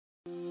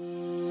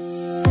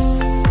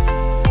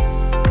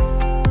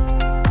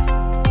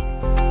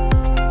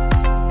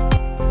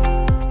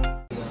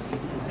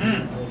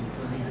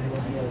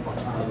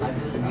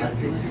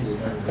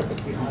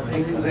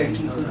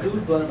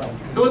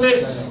Do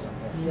this.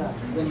 Yeah,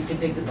 then you can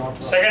take the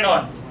dot. Second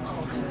one.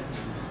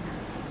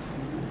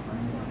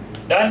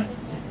 Done?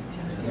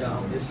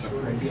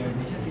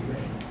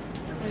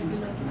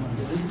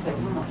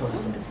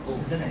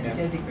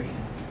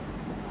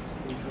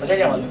 अच्छा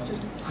क्या मतलब?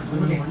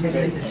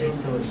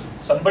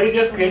 Somebody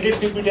just created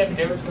PPT and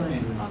gave it to me.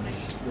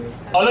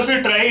 All of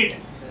you try it.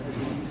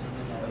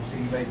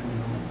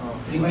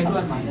 3 by 2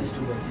 and minus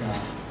 2 by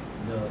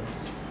the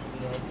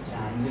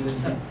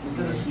look at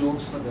the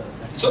slopes for the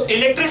side. So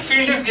electric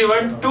field is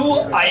given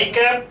 2 I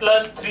cap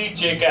plus 3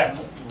 j cap.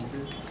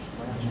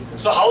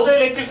 So how the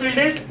electric field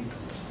is?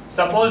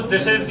 Suppose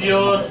this is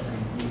your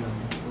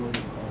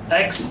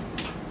x.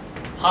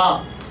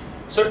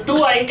 So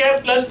 2 I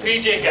cap plus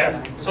 3 j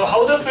cap. So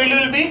how the field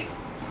will be?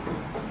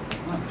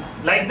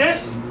 Like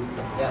this?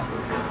 Yeah.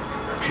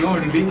 No,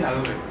 it will be the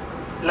other way.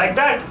 Like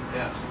that?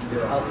 Yeah.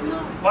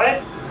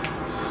 Why?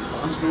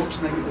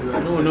 Slopes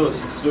negative. No,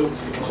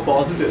 slopes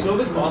positive.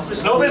 Slope is positive.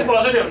 Slope is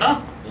positive,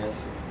 no?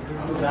 Yes.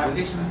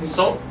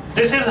 So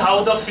this is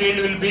how the field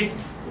will be.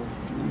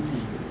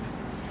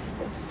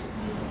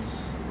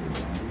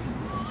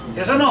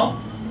 Yes or no?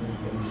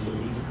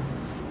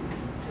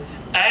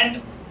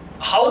 And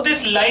how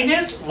this line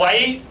is?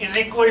 Y is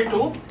equal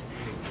to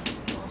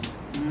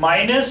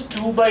minus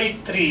 2 by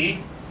 3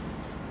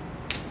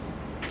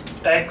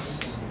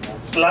 x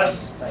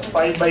plus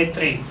 5 by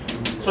 3.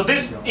 So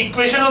this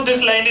equation of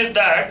this line is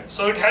that,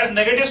 so it has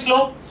negative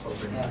slope.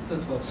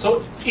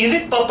 So is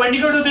it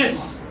perpendicular to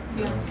this?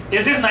 Yeah.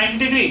 Is this 90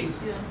 degree?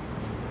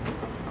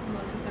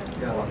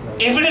 Yeah.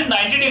 If it is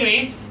 90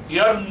 degree,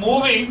 you are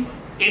moving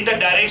in the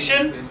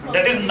direction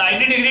that is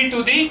 90 degree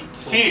to the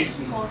field.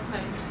 Cos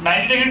 90.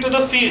 90 degree to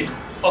the field.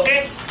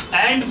 Okay?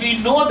 And we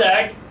know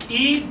that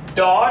E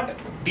dot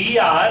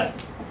dr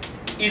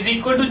is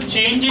equal to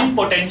change in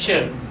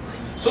potential.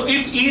 So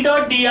if E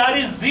dot dr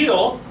is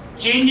 0,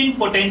 change in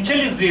potential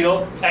is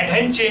 0, and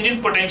hence change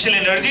in potential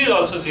energy is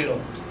also 0.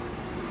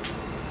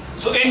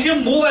 So if you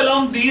move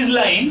along these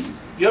lines,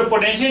 your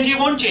potential energy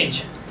won't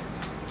change.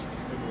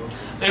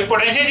 If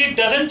potential energy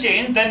doesn't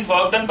change, then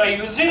work done by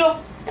you is 0.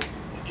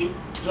 You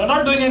are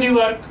not doing any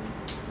work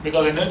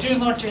because energy is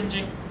not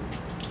changing.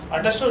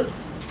 Understood?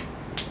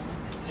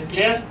 Is it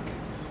clear?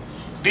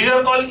 These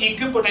are called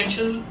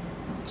equipotential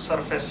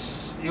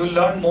surface. You will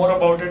learn more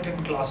about it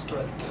in class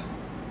 12th,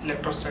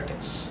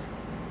 electrostatics.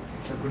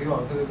 So could you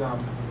also do the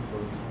answer for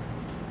the first one?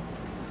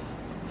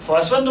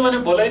 First one तो मैंने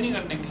बोला ही नहीं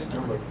करने के लिए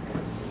ना.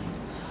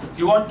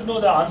 You want to know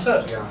the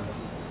answer? Yeah.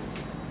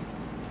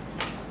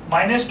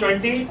 Minus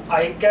 20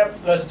 I cap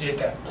plus j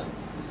cap.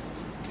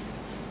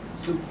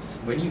 So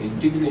when you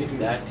integrate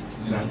that,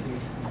 you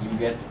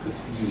get the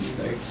field,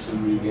 right? So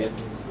we get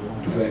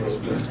 2x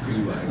plus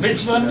 3y.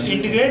 Which one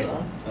integrate? E. E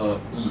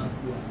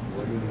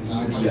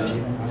dr.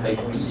 Like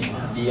E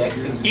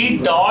dx and E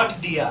dot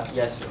dr.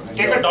 Yes, sir.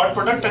 Take a dot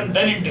product and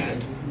then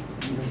integrate.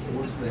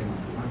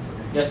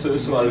 Yeah, so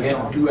I'll get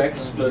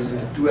 2x plus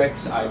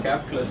 2x I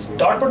cap plus.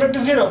 Dot product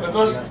is 0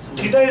 because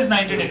theta is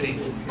 90 degree.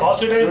 Cos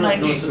theta is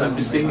 90. No, so I'm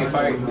just saying if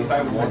I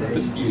want the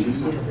field,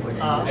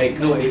 like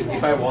no,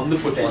 if I want the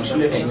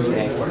potential at any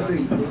x,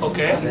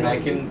 Okay. then I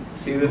can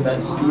say that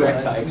that's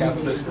 2x I cap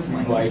plus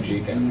 3y j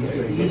cap.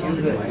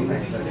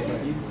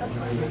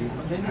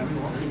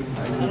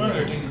 I'm not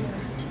getting it.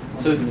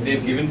 So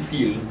they've given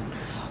field.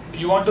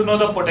 You want to know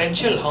the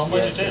potential, how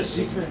much Yes, it is?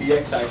 It's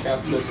 3x I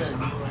cap plus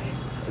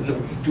no,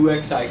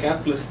 2x I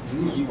cap plus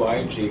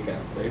 3y j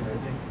cap, right?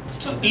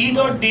 So E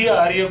dot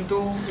dr, you have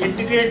to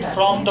integrate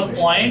from the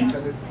point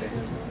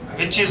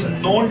which is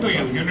known to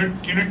you. You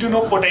need to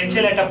know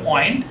potential at a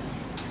point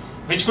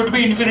which could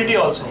be infinity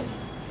also.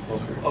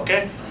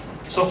 Okay?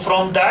 So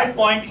from that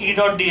point E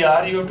dot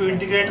dr, you have to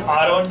integrate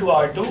R1 to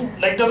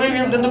R2 like the way we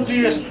have done the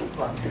previous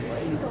one.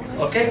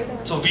 Okay?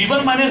 So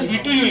V1 minus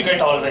V2 you will get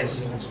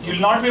always. You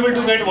will not be able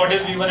to get what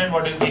is V1 and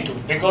what is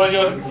V2 because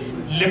your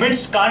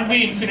limits can't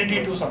be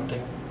infinity to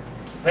something.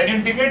 When you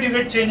integrate, you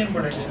get change in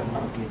potential.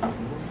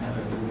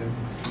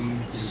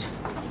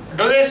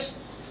 Do this.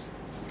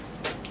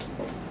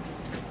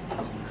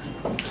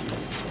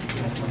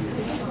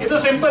 ये तो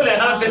simple है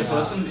ना this.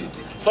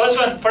 First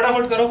one,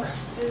 फटाफट करो.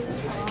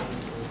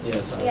 Yeah,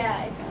 it's all.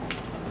 Yeah,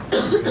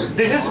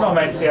 This is from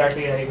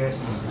NCERT, I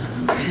guess.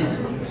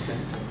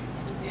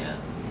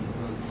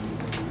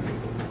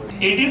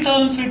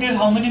 18,000 feet is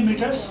how many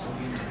meters?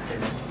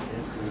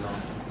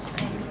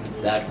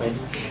 That way.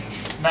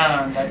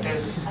 No, that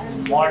is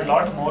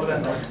lot more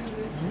than that.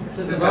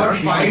 So it's about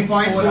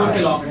 5.4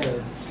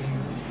 kilometers.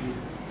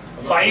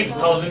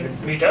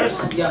 5,000 meters.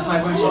 Yeah,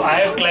 5.4. So I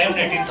have climbed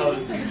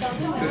 18,000 feet.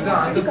 So the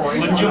answer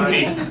point. Munjum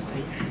Peak.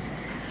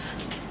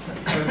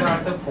 So the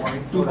answer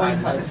point.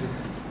 2.56.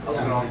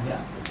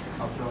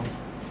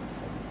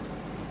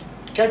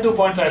 क्या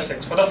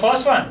 2.56 for the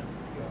first one?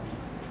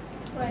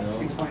 What?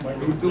 6.2.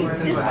 Root 2 minus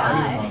This is y. R.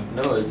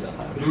 No, it's a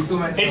Root 2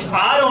 minus It's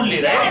R only,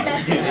 Yeah, right?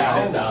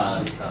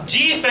 that's G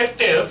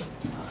effective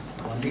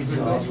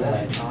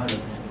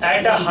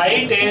at a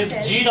height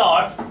is G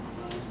naught.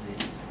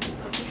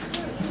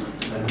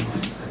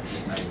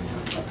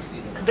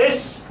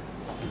 This.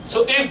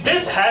 So if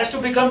this has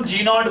to become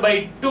G naught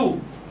by 2,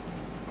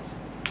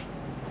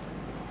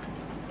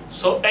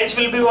 so H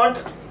will be what?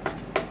 Wait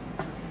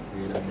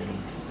a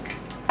minute.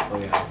 Oh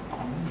yeah.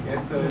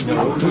 Yes, sir.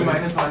 Root 2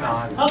 minus 1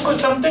 R.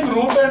 Something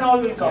root and all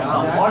will come.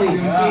 What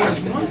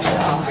simply?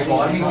 I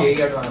call me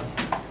JEE Advanced.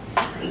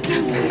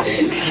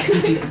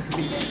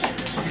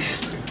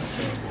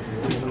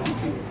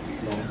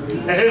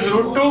 This is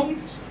root 2.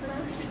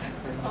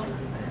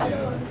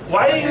 Yeah.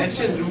 Why? H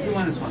is root 2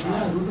 minus 1.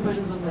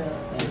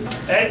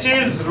 H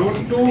is root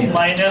 2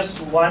 minus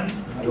 1.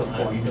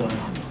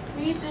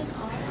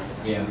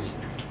 Yeah.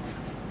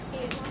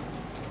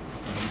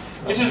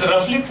 Which is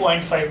roughly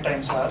 0.5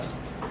 times R.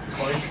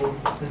 0.4.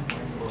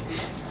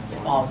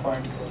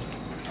 0.4.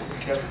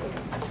 Careful.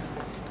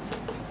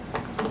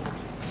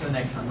 So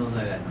next one those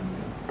are that.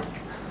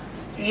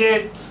 Yeah,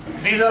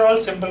 these are all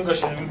simple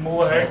questions. We'll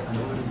move ahead.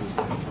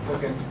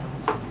 Okay.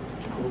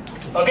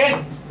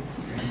 Okay?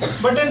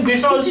 But then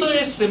this also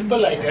is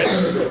simple, I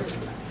guess.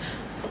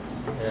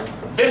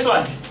 This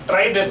one.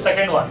 Try this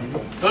second one.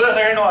 Do the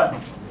second one.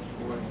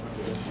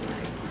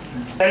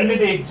 Tell me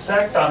the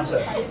exact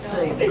answer.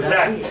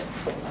 Exact.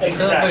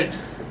 Exact.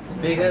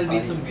 May there be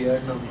some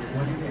weird number.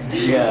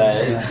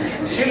 Yes.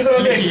 She'll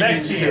go the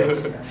exact here.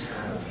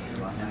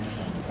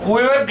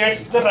 Whoever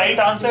gets the right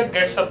answer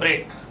gets a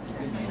break.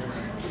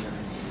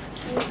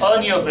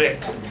 Earn your break.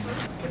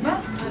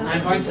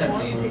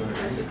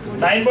 9.78.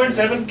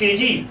 9.7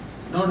 kg.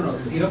 No,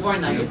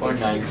 0.9.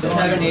 0.9.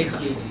 78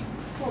 kg.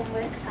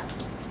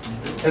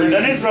 Have you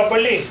done it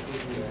properly?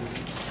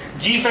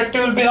 G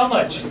effective will be how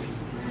much?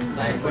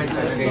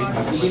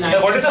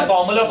 9.78. What is the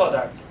formula for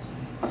that?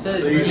 So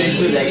you take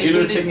the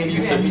regular thing and you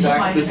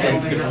subtract the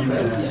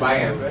centrifugal By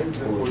M, right?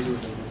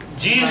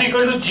 G is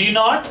equal to G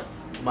naught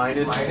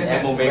minus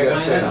m omega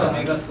Minus square.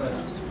 omega square.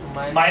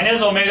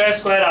 minus omega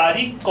square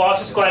Re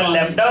cos square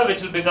lambda,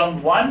 which will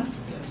become 1.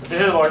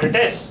 This is what it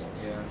is.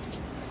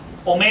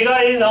 Omega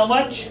is how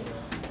much?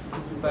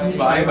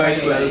 Pi by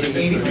 12 into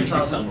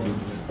 86,000.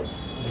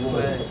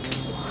 2600.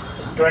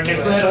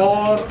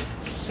 24,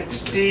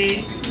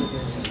 60,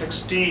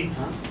 60.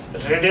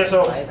 Radius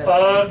of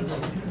Earth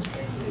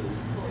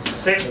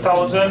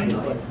 6,000.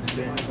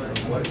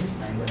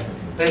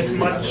 This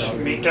much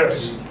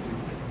meters.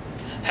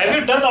 Have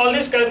you done all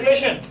this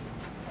calculation?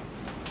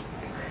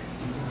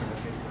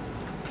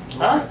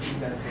 Huh?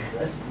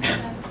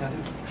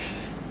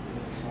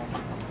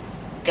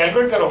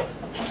 Calculate karo.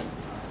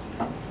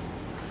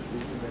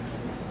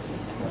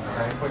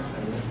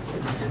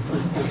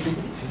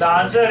 9.7. The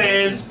answer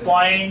is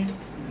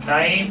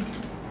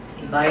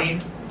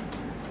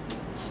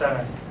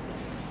 0.997.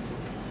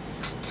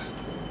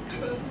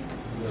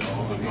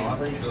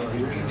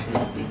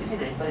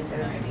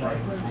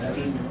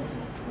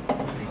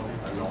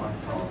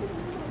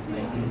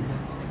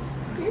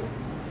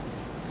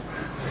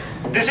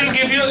 This will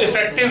give you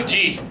effective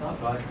G.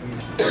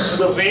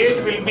 The weight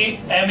will be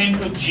m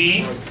into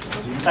G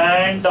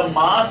and the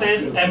mass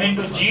is m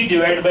into G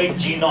divided by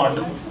G naught.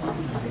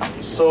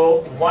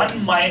 So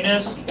 1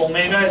 minus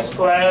omega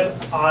square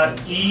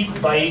Re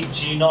by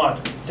G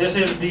naught. This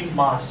is the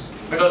mass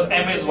because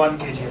m is 1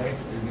 kg, right?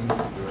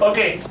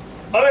 Okay.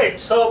 Alright,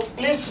 so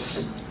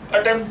please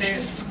attempt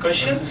these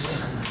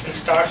questions. We'll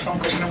start from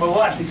question number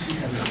 1.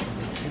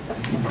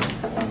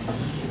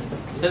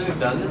 So we've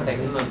done the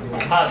second one.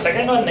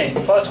 Second one, nahi,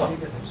 first one.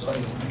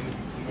 Sorry.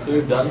 So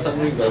we've done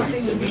something very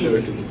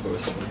similar to the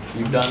first one.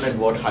 We've done at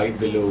what height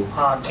below.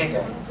 ठीक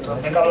है. So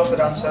निकालो फिर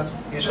answer.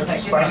 You should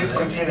find it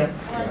quickly then.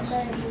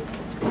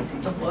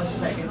 The first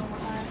second.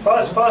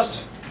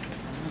 First.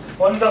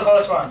 One is the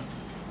first one.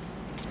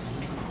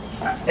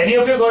 Any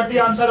of you got the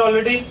answer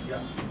already?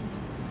 Yeah.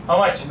 How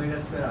much?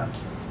 Omega square R.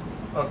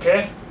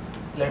 Okay.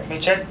 Let me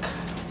check.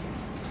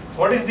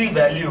 What is the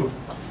value?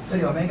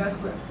 Sorry, omega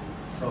square.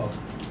 Oh.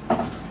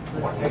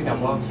 What height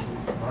above?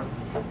 Not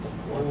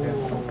what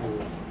depth.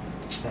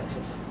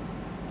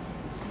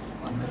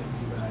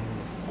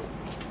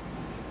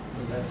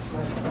 That's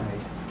my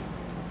height.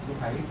 The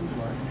height is 1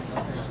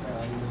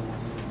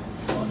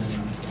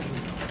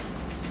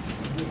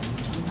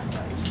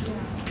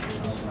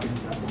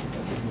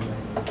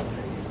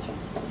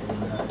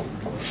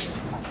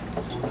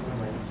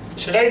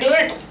 Should I do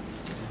it?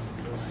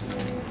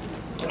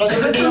 तुम लोग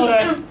से नहीं हो रहा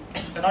है.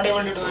 You're not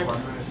able to do it.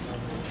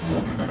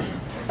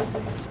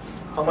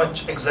 How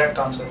much exact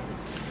answer?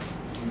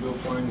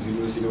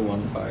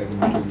 0.0015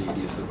 into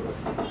radius of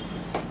Earth.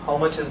 How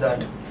much is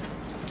that?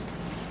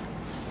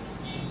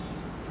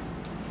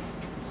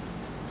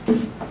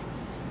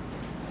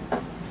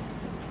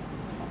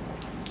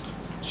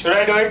 Should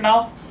I do it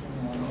now?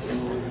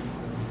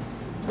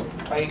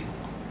 Try.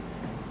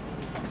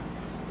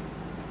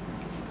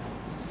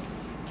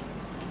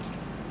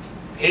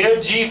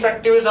 Here G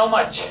effective is how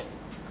much?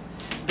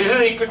 This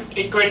is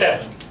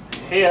equator.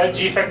 Here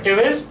G effective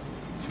is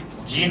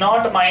G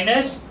naught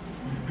minus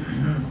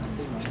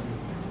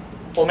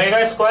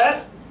omega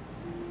square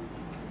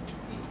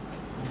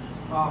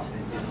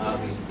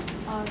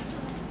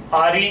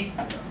Re.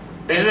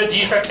 This is a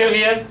G effective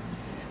here.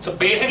 So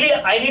basically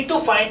I need to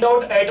find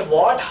out at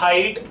what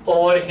height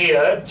over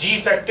here G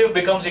effective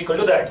becomes equal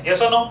to that.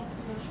 Yes or no?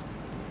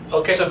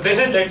 Okay, so this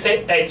is, let's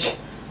say, H.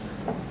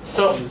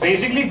 So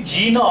basically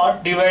G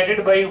naught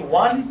divided by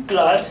 1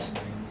 plus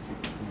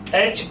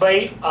H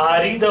by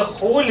RE the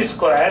whole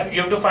square.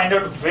 You have to find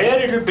out where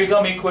it will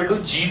become equal to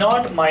G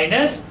naught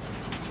minus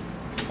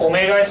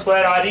omega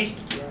square RE.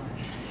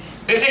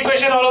 This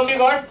equation all of you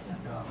got?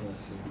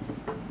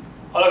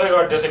 All of you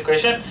got this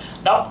equation.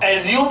 Now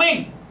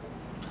assuming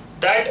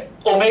that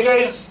omega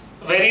is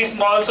very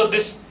small, so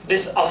this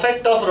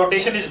effect of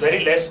rotation is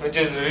very less, which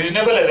is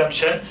reasonable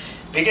assumption,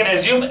 we can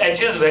assume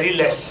H is very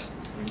less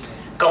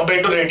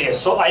compared to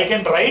radius. So I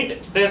can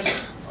write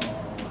this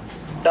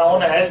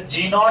down as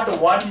G naught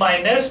 1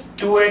 minus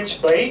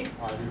 2H by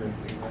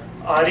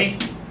RE,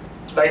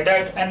 like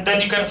that, and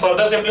then you can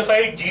further simplify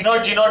it. G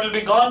naught will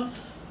be gone,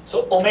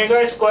 so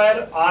omega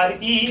square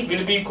RE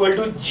will be equal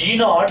to G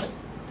naught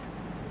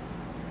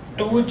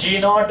 2 G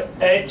naught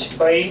H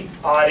by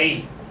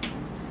RE.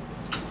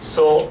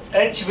 So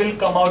H will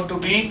come out to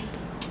be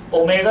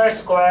omega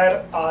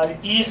square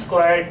RE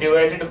square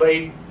divided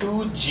by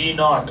 2 G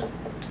naught,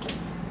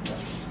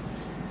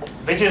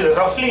 which is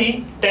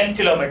roughly 10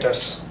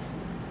 kilometers.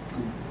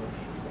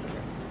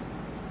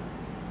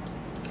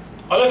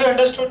 All of you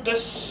understood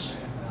this?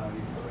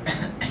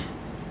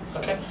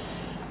 Okay.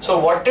 So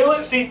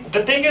whatever, see,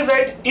 the thing is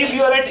that if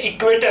you are at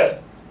equator,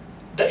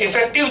 the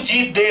effective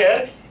G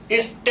there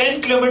is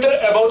 10 kilometers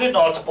above the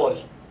North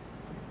Pole.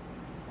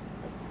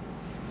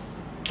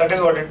 That is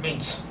what it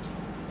means.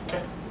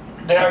 Okay.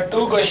 There are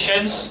two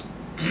questions.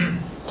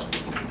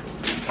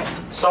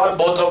 Solve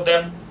both of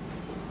them.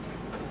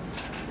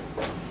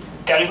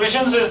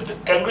 Calculations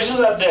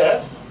are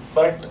there,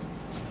 but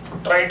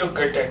try to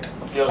get it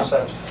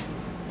yourself.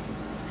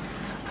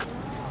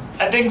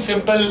 I think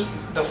simple.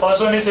 The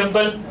first one is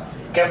simple.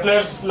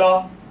 Kepler's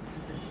law.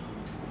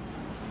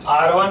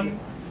 R1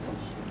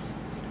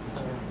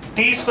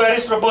 T square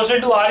is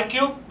proportional to R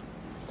cube.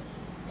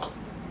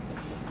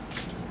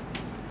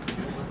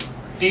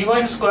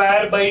 T1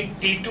 square by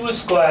T2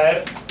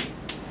 square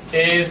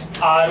is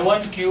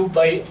R1 cube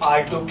by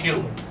R2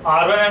 cube.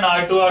 R1 and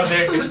R2 are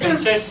their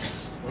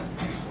distances.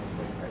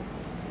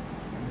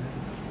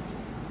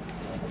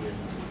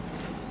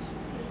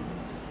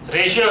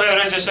 Ratio of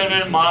average distance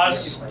between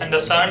Mars and the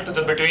Sun to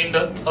the between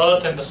the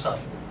Earth and the Sun.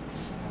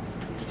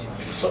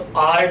 So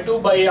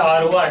R2 by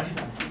R1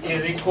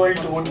 is equal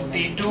to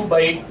T2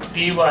 by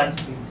T1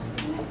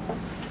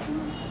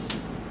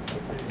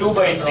 2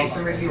 by 3.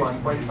 Approximately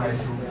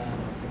 1.52.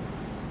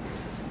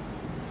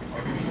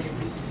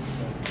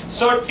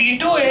 So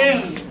T2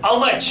 is how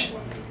much?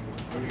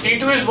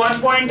 T2 is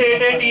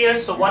 1.88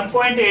 years, so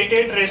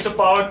 1.88 raised to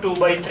power 2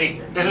 by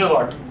 3. This is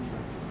what?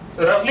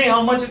 Roughly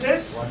how much it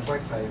is?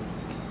 1.5.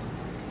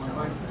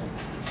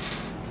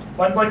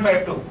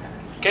 1.52.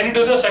 Can you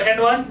do the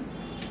second one?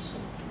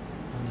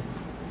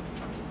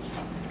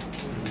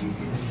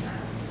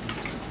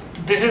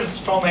 This is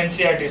from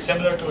NCERT,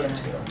 similar to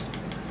NCERT.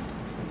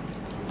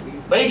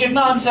 भाई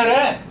कितना answer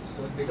है?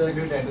 So 6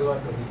 into 10 to the power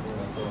 24.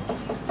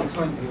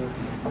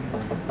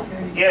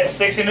 6.0. Yes,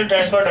 6 into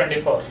 10 to the power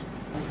 24.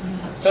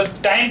 So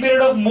time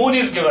period of moon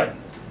is given.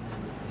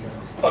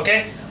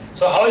 Okay.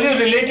 So how will you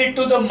relate it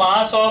to the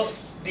mass of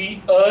the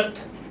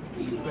Earth?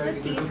 Plus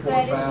T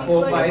square is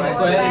 4 pi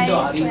square into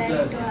pi RE square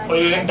plus. into Or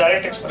RE. using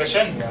direct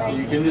expression? Yeah.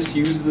 You can just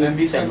use the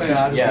MV square by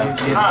R.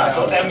 Yeah.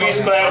 So mv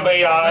square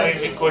by r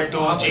is equal to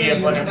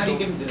gm1 Then you m2.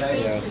 can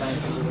derive time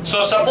period.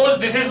 So suppose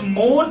this is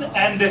moon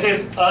and this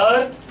is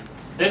Earth.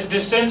 This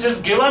distance is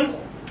given.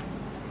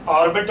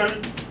 Orbital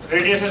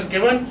radius is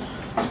given.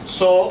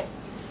 So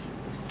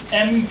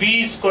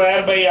mv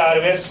square by r,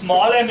 where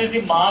small m is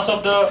the mass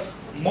of the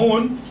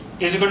moon,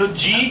 is equal to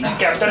g,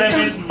 capital M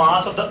is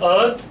mass of the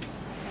Earth,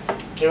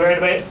 divided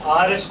by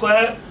r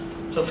square.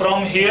 So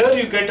from here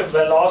you get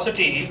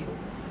velocity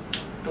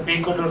to be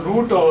equal to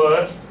root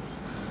over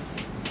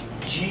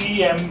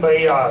gm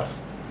by r,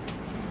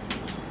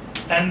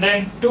 and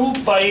then 2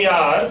 pi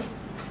r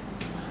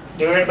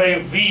divided by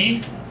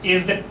v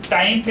is the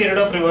time period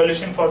of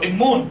revolution for the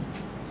moon.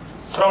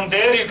 From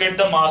there you get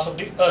the mass of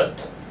the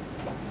Earth.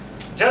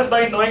 Just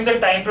by knowing the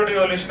time period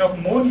revolution of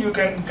moon, you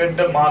can get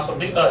the mass of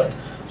the Earth.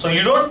 So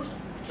you don't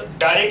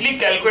directly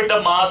calculate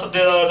the mass of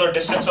the Earth or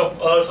distance of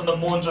Earth from the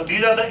moon. So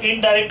these are the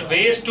indirect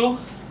ways to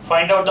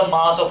find out the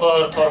mass of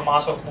Earth or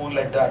mass of moon,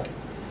 like that.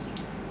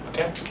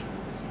 Okay.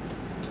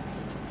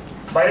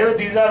 By the way,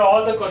 these are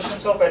all the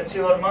questions of H.C.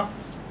 Verma.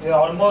 We are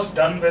almost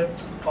done with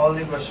all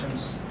the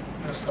questions.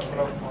 Just a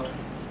couple of more.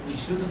 You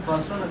shoot the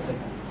first one or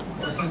second?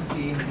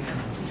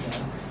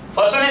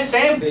 First one is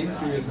same. Same as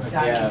previous one.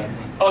 Yeah.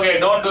 Okay,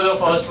 don't do the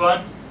first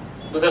one.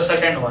 Do the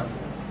second one.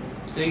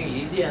 So you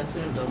give the answer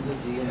in terms of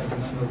GM.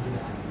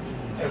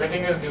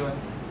 Everything is given.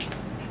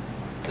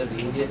 The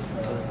radius.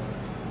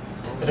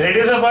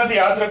 Radius of Earth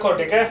याद रखो,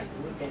 ठीक है?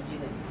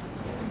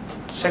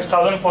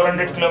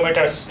 6,400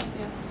 kilometers.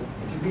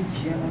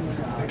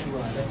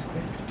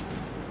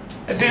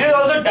 This is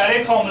also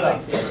direct formula.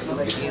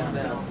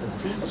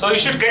 So you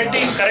should get the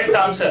correct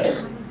answer.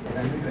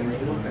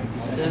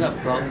 Then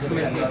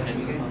approximately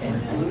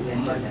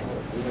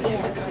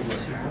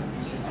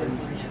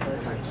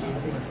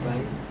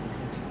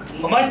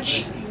How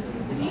much?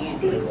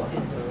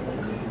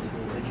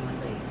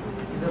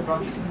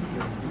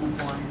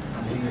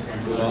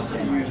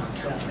 Velocity is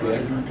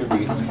square root of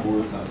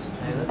 84,000.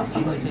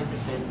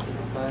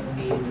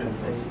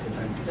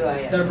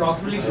 So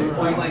approximately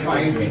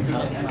 2.5 into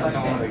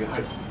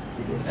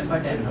 10 by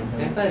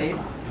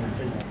 10.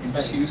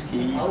 Just use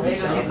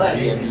KVPY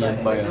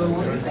by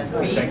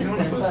Second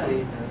one, first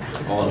one.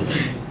 all.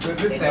 So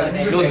this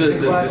 7 No,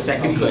 the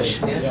second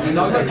question. And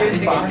also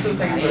change part to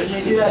second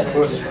question.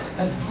 First.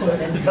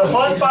 The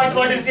first part,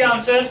 what is the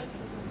answer?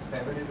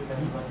 7 into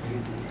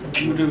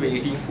 10 Root of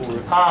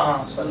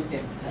 84. Sorry.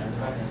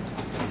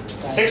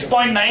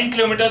 6.9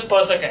 kilometers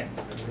per second.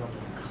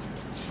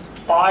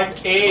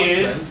 Part A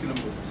is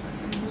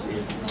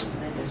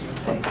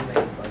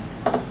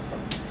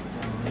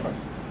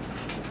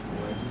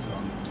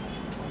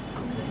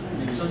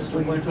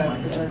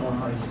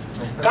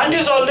can't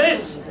you solve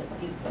this?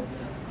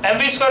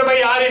 mv square by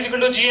r is equal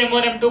to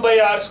gm1 m2 by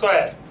r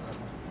square.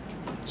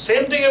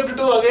 Same thing you have to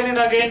do again and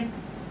again.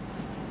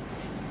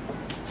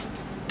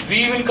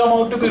 V will come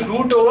out to be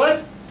root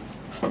over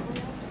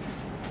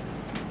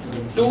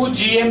 2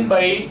 gm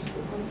by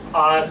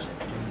r.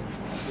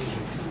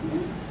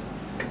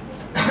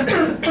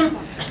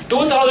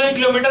 2000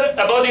 kilometer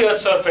above the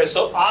earth's surface.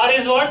 So r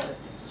is what?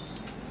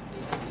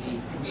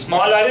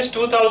 Small r is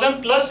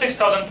 2000 plus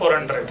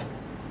 6400.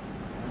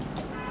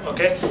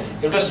 Okay,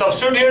 you have to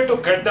substitute here to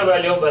get the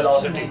value of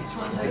velocity.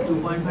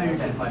 2.5 to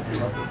 10 by 10.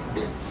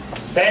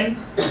 Then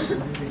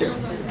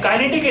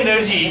kinetic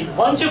energy,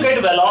 once you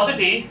get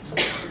velocity,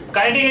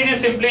 kinetic energy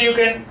simply you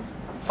can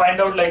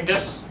find out like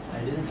this.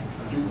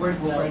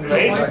 2.4.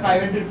 Right?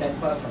 2.5 into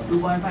 10 power 5.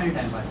 2.5 to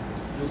 10 by 10.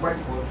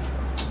 2.4.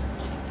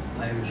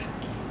 I wish.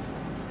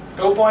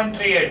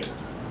 2.38.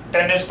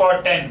 10 is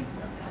for 10.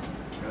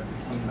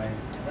 15 by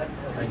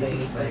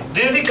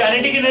This is the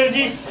kinetic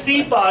energy.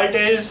 C part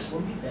is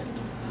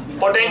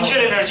potential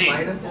energy.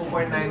 minus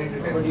 4.9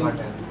 into 10 by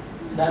 10.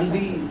 That'll be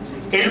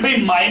It will be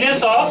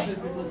minus of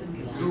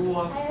 2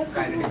 of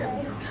kinetic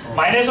energy.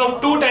 minus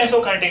of 2 times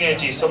of kinetic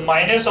energy. So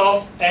minus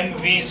of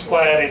mv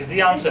square is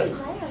the answer.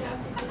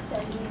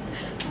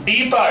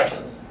 D part,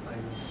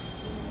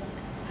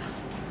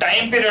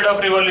 time period of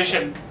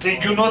revolution.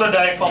 You know the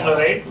direct formula,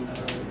 right?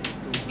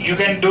 You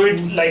can do it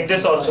like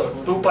this also,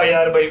 2 pi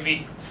r by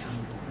v.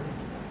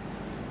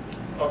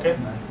 Okay.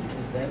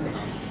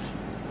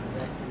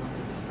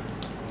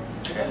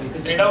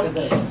 Any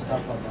doubts?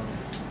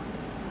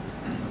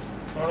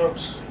 No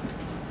doubts.